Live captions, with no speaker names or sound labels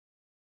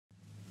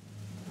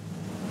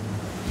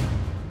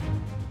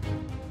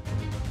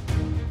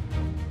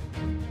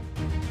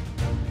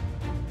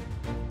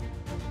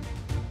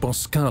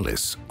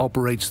Boskalis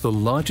operates the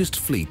largest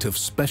fleet of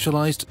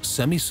specialized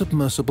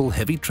semi-submersible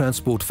heavy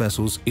transport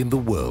vessels in the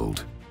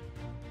world.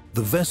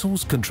 The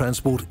vessels can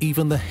transport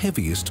even the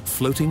heaviest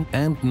floating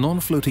and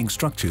non-floating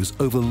structures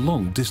over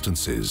long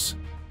distances.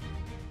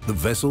 The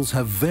vessels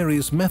have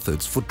various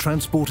methods for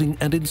transporting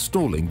and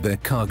installing their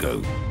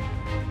cargo.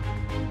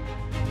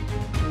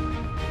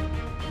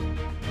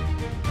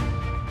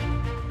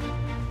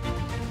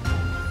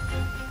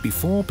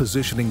 Before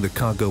positioning the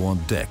cargo on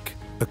deck,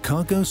 a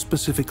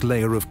cargo-specific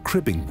layer of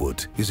cribbing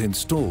wood is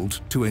installed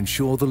to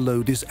ensure the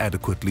load is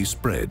adequately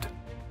spread.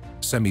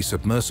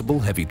 Semi-submersible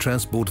heavy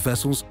transport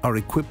vessels are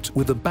equipped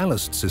with a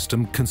ballast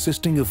system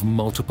consisting of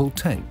multiple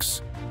tanks.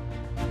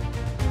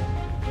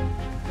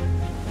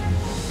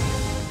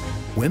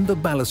 When the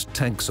ballast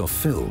tanks are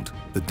filled,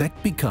 the deck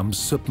becomes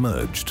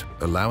submerged,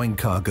 allowing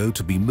cargo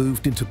to be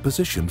moved into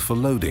position for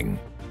loading.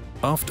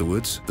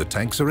 Afterwards, the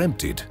tanks are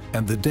emptied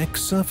and the deck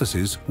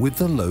surfaces with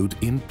the load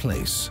in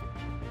place.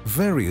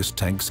 Various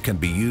tanks can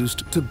be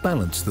used to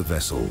balance the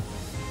vessel.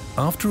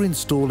 After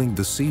installing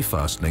the sea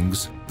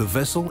fastenings, the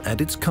vessel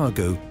and its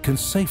cargo can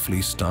safely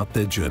start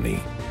their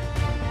journey.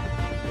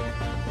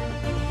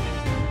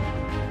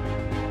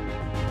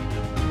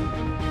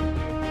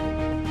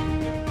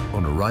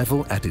 On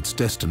arrival at its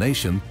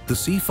destination, the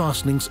sea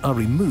fastenings are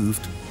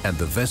removed and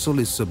the vessel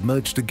is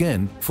submerged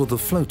again for the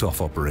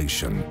float-off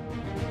operation.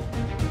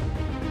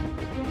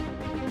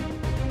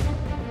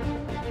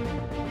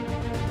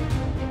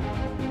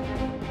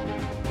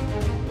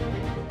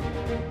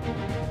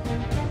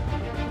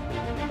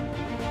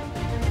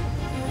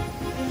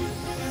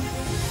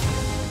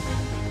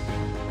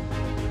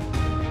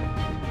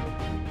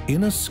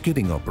 In a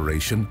skidding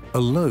operation, a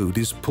load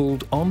is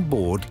pulled on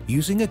board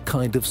using a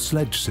kind of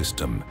sledge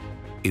system.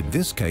 In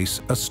this case,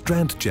 a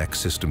strand jack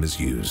system is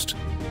used.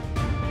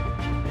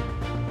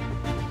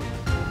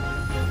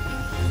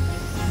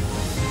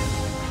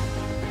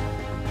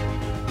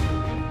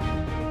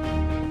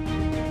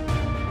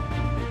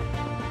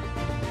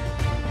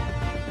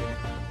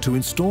 To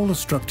install a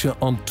structure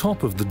on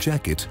top of the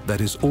jacket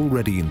that is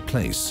already in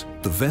place,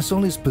 the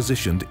vessel is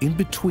positioned in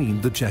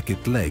between the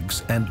jacket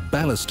legs and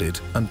ballasted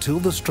until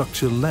the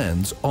structure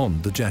lands on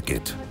the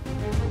jacket.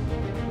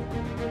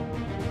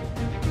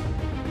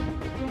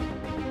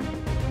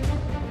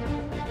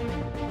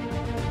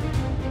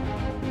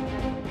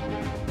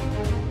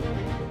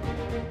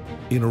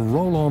 In a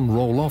roll-on,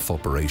 roll-off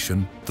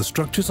operation, the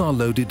structures are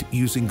loaded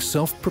using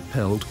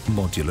self-propelled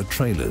modular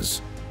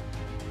trailers.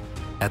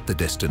 At the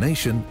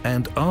destination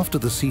and after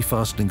the sea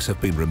fastenings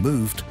have been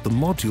removed, the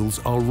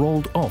modules are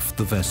rolled off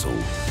the vessel.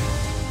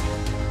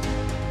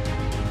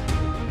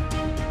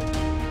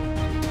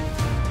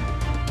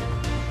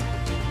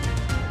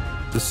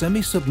 The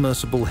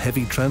semi-submersible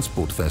heavy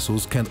transport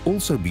vessels can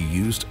also be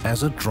used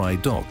as a dry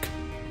dock.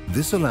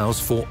 This allows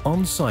for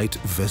on-site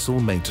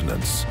vessel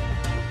maintenance.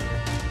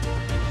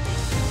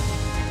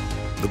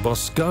 The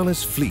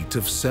Boskalis fleet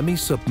of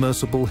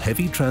semi-submersible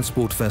heavy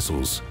transport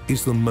vessels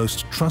is the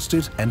most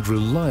trusted and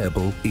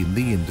reliable in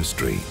the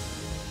industry.